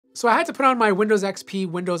So I had to put on my Windows XP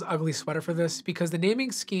Windows Ugly sweater for this because the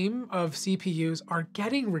naming scheme of CPUs are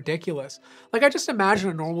getting ridiculous. Like I just imagine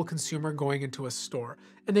a normal consumer going into a store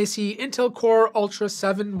and they see Intel Core Ultra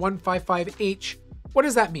 7 155H. What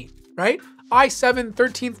does that mean, right? i7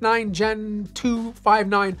 13th 9 Gen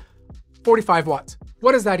 259 45 watts.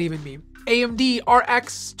 What does that even mean? AMD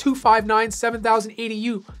RX 259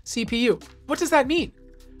 7080U CPU. What does that mean?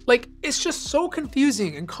 Like, it's just so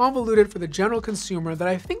confusing and convoluted for the general consumer that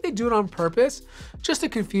I think they do it on purpose just to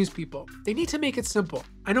confuse people. They need to make it simple.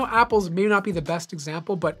 I know Apple's may not be the best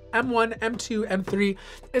example, but M1, M2, M3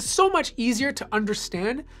 is so much easier to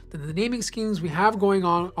understand than the naming schemes we have going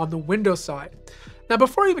on the Windows side. Now,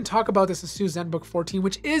 before I even talk about this ASUS Zenbook 14,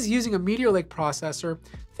 which is using a Meteor Lake processor,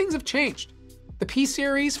 things have changed. The P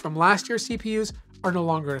series from last year's CPUs are no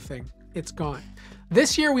longer a thing. It's gone.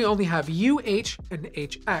 This year, we only have U, H, and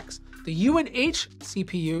HX. The U and H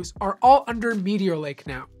CPUs are all under Meteor Lake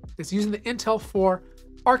now. It's using the Intel 4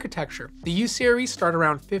 architecture. The U series start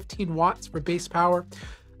around 15 watts for base power,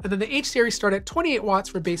 and then the H series start at 28 watts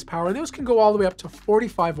for base power, and those can go all the way up to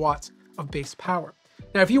 45 watts of base power.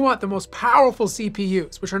 Now, if you want the most powerful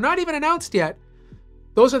CPUs, which are not even announced yet,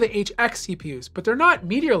 those are the HX CPUs, but they're not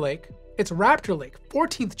Meteor Lake, it's Raptor Lake,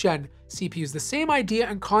 14th gen CPUs, the same idea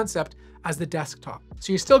and concept as the desktop.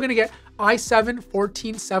 So you're still gonna get i7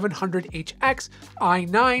 14700HX,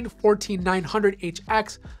 i9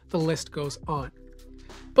 14900HX, the list goes on.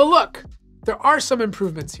 But look, there are some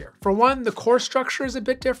improvements here. For one, the core structure is a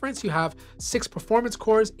bit different. So you have 6 performance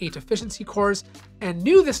cores, 8 efficiency cores, and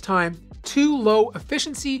new this time, 2 low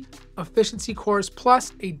efficiency cores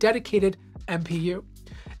plus a dedicated MPU.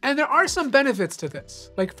 And there are some benefits to this.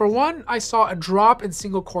 Like for one, I saw a drop in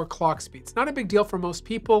single core clock speeds. Not a big deal for most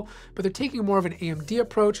people, but they're taking more of an AMD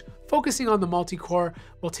approach, focusing on the multi-core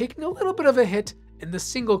while taking a little bit of a hit in the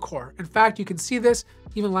single core. In fact, you can see this,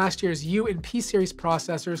 even last year's U and P series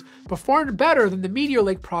processors performed better than the Meteor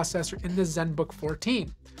Lake processor in the Zenbook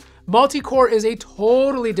 14. Multi-core is a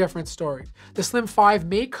totally different story. The Slim 5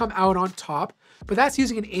 may come out on top, but that's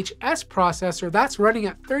using an HS processor that's running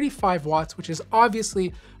at 35 watts, which is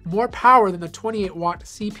obviously more power than the 28 watt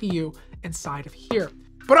CPU inside of here.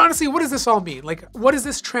 But honestly, what does this all mean? Like, what does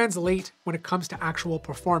this translate when it comes to actual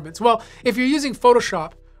performance? Well, if you're using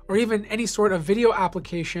Photoshop or even any sort of video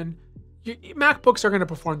application, MacBooks are gonna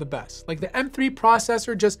perform the best. Like the M3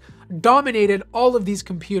 processor just dominated all of these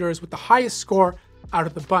computers with the highest score out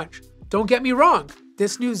of the bunch. Don't get me wrong,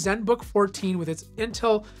 this new Zenbook 14 with its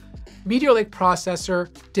Intel Meteor Lake processor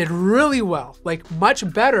did really well, like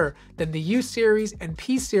much better than the U series and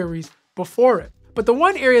P series before it. But the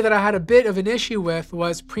one area that I had a bit of an issue with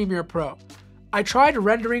was Premiere Pro. I tried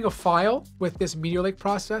rendering a file with this Meteor Lake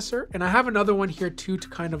processor, and I have another one here too to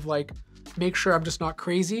kind of like make sure I'm just not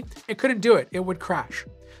crazy. It couldn't do it, it would crash.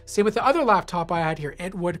 Same with the other laptop I had here,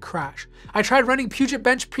 it would crash. I tried running Puget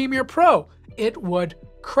Bench Premiere Pro, it would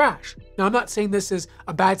crash. Now I'm not saying this is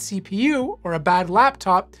a bad CPU or a bad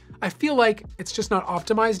laptop. I feel like it's just not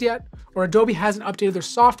optimized yet, or Adobe hasn't updated their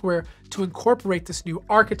software to incorporate this new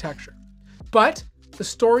architecture. But the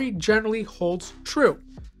story generally holds true.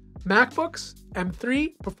 MacBooks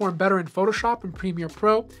M3 perform better in Photoshop and Premiere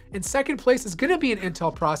Pro. In second place is gonna be an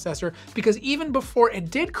Intel processor because even before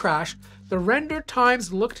it did crash, the render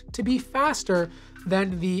times looked to be faster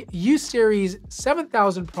than the U series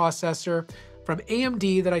 7000 processor from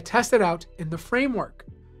AMD that I tested out in the framework.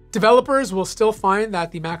 Developers will still find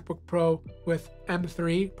that the MacBook Pro with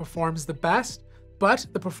M3 performs the best, but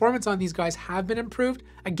the performance on these guys have been improved.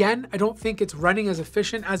 Again, I don't think it's running as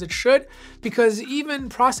efficient as it should because even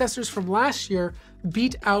processors from last year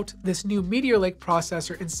beat out this new Meteor Lake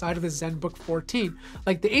processor inside of the Zenbook 14.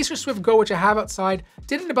 Like the Acer Swift Go, which I have outside,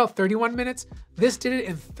 did it in about 31 minutes. This did it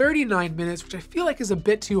in 39 minutes, which I feel like is a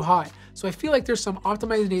bit too high. So I feel like there's some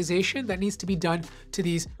optimization that needs to be done to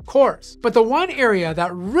these cores. But the one area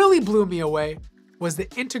that really blew me away was the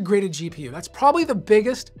integrated GPU. That's probably the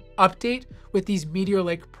biggest update with these Meteor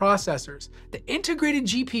Lake processors. The integrated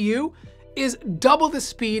GPU is double the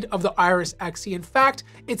speed of the Iris Xe. In fact,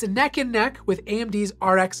 it's neck and neck with AMD's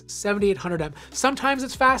RX 7800M. Sometimes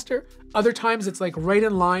it's faster, other times it's like right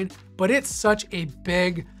in line, but it's such a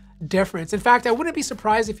big difference. In fact, I wouldn't be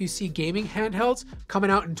surprised if you see gaming handhelds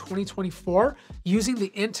coming out in 2024 using the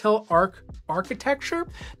Intel Arc architecture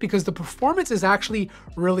because the performance is actually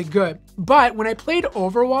really good. But when I played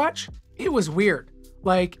Overwatch, it was weird.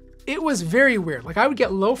 Like, it was very weird. Like I would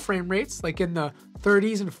get low frame rates, like in the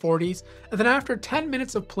 30s and 40s. And then after 10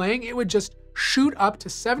 minutes of playing, it would just shoot up to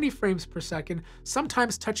 70 frames per second,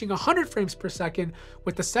 sometimes touching 100 frames per second,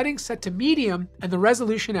 with the settings set to medium and the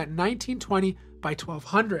resolution at 1920 by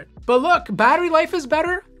 1200. But look, battery life is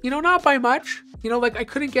better, not by much. Like I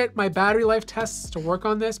couldn't get my battery life tests to work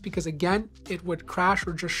on this because again, it would crash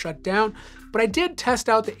or just shut down. But I did test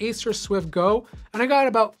out the ASUS Swift Go and I got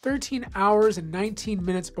about 13 hours and 19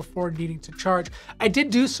 minutes before needing to charge. I did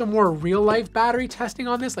do some more real life battery testing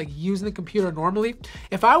on this, like using the computer normally.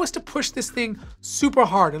 If I was to push this thing super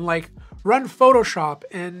hard and like run Photoshop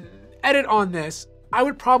and edit on this, I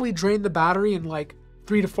would probably drain the battery in like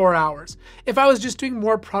 3 to 4 hours. If I was just doing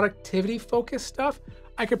more productivity focused stuff,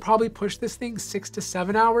 I could probably push this thing 6 to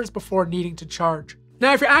 7 hours before needing to charge.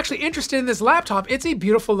 Now, if you're actually interested in this laptop, it's a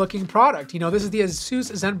beautiful looking product. This is the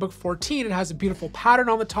ASUS Zenbook 14. It has a beautiful pattern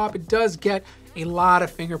on the top. It does get a lot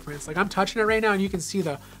of fingerprints. Like I'm touching it right now and you can see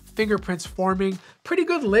the fingerprints forming. Pretty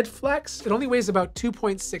good lid flex. It only weighs about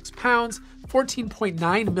 2.6 pounds,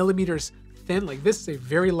 14.9 millimeters thin. Like this is a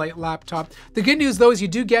very light laptop. The good news though is you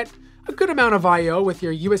do get a good amount of I/O with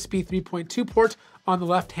your USB 3.2 port on the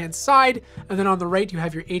left-hand side, and then on the right you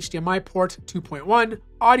have your HDMI port 2.1,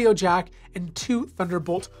 audio jack, and 2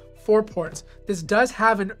 Thunderbolt 4 ports. This does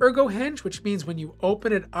have an ergo hinge, which means when you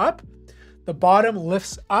open it up, the bottom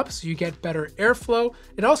lifts up so you get better airflow.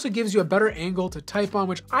 It also gives you a better angle to type on,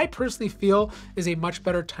 which I personally feel is a much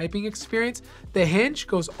better typing experience. The hinge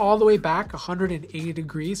goes all the way back 180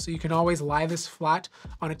 degrees, so you can always lie this flat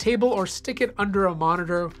on a table or stick it under a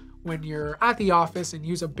monitor when you're at the office and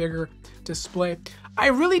use a bigger display. I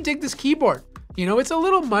really dig this keyboard. It's a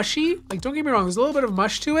little mushy. Like, don't get me wrong, there's a little bit of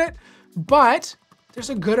mush to it, but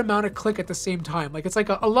there's a good amount of click at the same time. Like it's like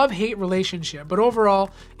a love-hate relationship, but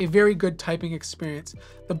overall, a very good typing experience.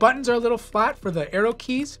 The buttons are a little flat for the arrow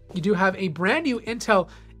keys. You do have a brand new Intel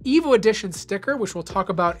Evo Edition sticker, which we'll talk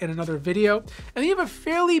about in another video. And then you have a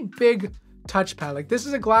fairly big touchpad. Like this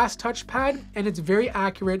is a glass touchpad and it's very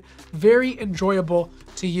accurate, very enjoyable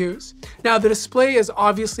to use. Now the display is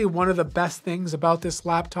obviously one of the best things about this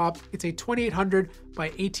laptop. It's a 2800 by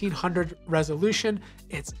 1800 resolution.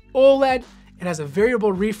 It's OLED. It has a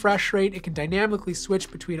variable refresh rate. It can dynamically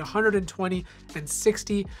switch between 120 and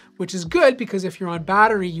 60, which is good because if you're on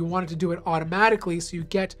battery, you want it to do it automatically so you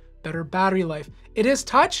get better battery life. It is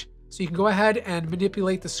touch, so you can go ahead and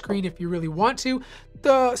manipulate the screen if you really want to.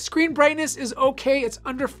 The screen brightness is okay, it's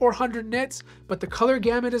under 400 nits, but the color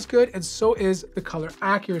gamut is good and so is the color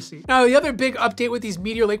accuracy. Now, the other big update with these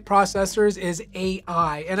Meteor Lake processors is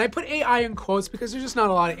AI. And I put AI in quotes because there's just not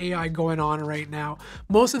a lot of AI going on right now.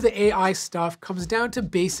 Most of the AI stuff comes down to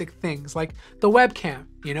basic things like the webcam,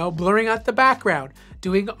 blurring out the background,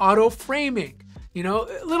 doing auto framing,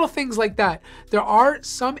 little things like that. There are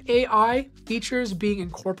some AI features being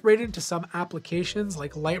incorporated into some applications,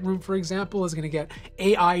 like Lightroom, for example, is going to get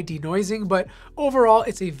AI denoising, but overall,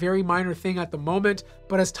 it's a very minor thing at the moment.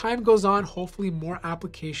 But as time goes on, hopefully more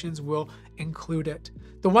applications will include it.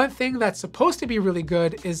 The one thing that's supposed to be really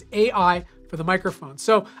good is AI for the microphone.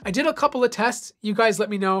 So I did a couple of tests. You guys let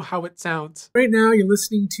me know how it sounds. Right now, you're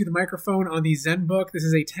listening to the microphone on the Zenbook. This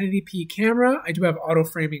is a 1080p camera. I do have auto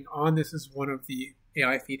framing on. This is one of the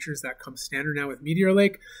AI features that comes standard now with Meteor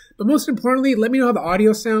Lake. But most importantly, let me know how the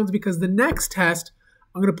audio sounds because the next test,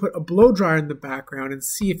 I'm going to put a blow dryer in the background and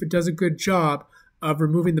see if it does a good job of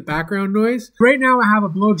removing the background noise. Right now I have a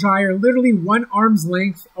blow dryer literally 1 arm's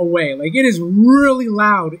length away. Like it is really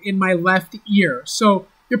loud in my left ear. So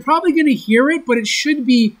you're probably going to hear it, but it should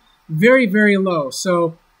be very, very low.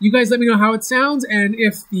 So you guys let me know how it sounds and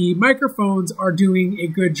if the microphones are doing a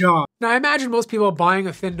good job. Now, I imagine most people buying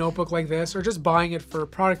a thin notebook like this or just buying it for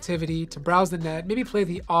productivity, to browse the net, maybe play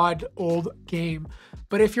the odd old game.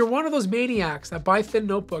 But if you're one of those maniacs that buy thin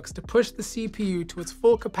notebooks to push the CPU to its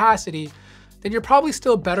full capacity, then you're probably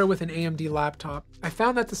still better with an AMD laptop. I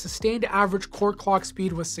found that the sustained average core clock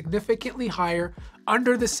speed was significantly higher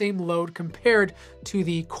under the same load compared to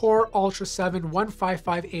the Core Ultra 7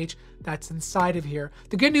 155H that's inside of here.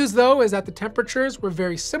 The good news though is that the temperatures were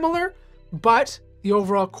very similar, but the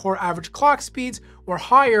overall core average clock speeds were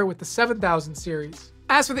higher with the 7000 series.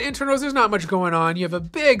 As for the internals, there's not much going on. You have a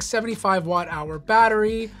big 75 watt-hour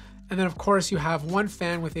battery, and then of course you have one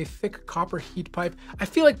fan with a thick copper heat pipe. I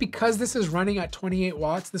feel like because this is running at 28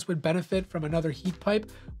 watts, this would benefit from another heat pipe.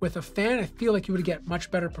 With a fan, I feel like you would get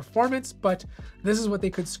much better performance, but this is what they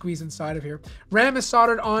could squeeze inside of here. RAM is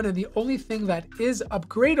soldered on, and the only thing that is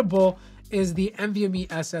upgradable is the NVMe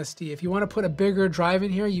SSD. If you want to put a bigger drive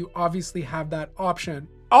in here, you obviously have that option.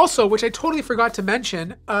 Also, which I totally forgot to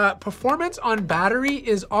mention, performance on battery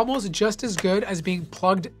is almost just as good as being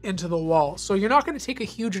plugged into the wall. So you're not going to take a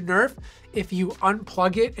huge nerf if you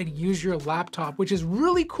unplug it and use your laptop, which is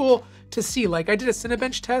really cool to see. Like I did a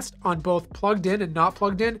Cinebench test on both plugged in and not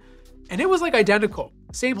plugged in, and it was like identical.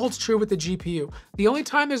 Same holds true with the GPU. The only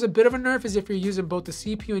time there's a bit of a nerf is if you're using both the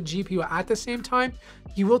CPU and GPU at the same time.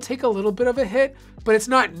 You will take a little bit of a hit, but it's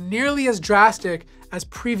not nearly as drastic as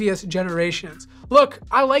previous generations. Look,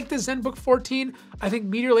 I like the Zenbook 14. I think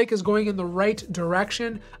Meteor Lake is going in the right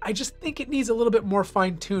direction. I just think it needs a little bit more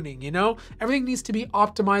fine tuning, you know? Everything needs to be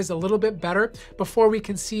optimized a little bit better before we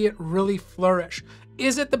can see it really flourish.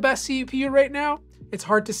 Is it the best CPU right now? It's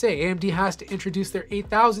hard to say. AMD has to introduce their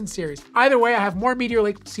 8000 series. Either way, I have more Meteor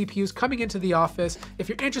Lake CPUs coming into the office. If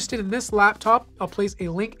you're interested in this laptop, I'll place a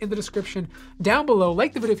link in the description down below.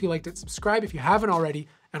 Like the video if you liked it, subscribe if you haven't already,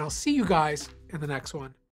 and I'll see you guys in the next one.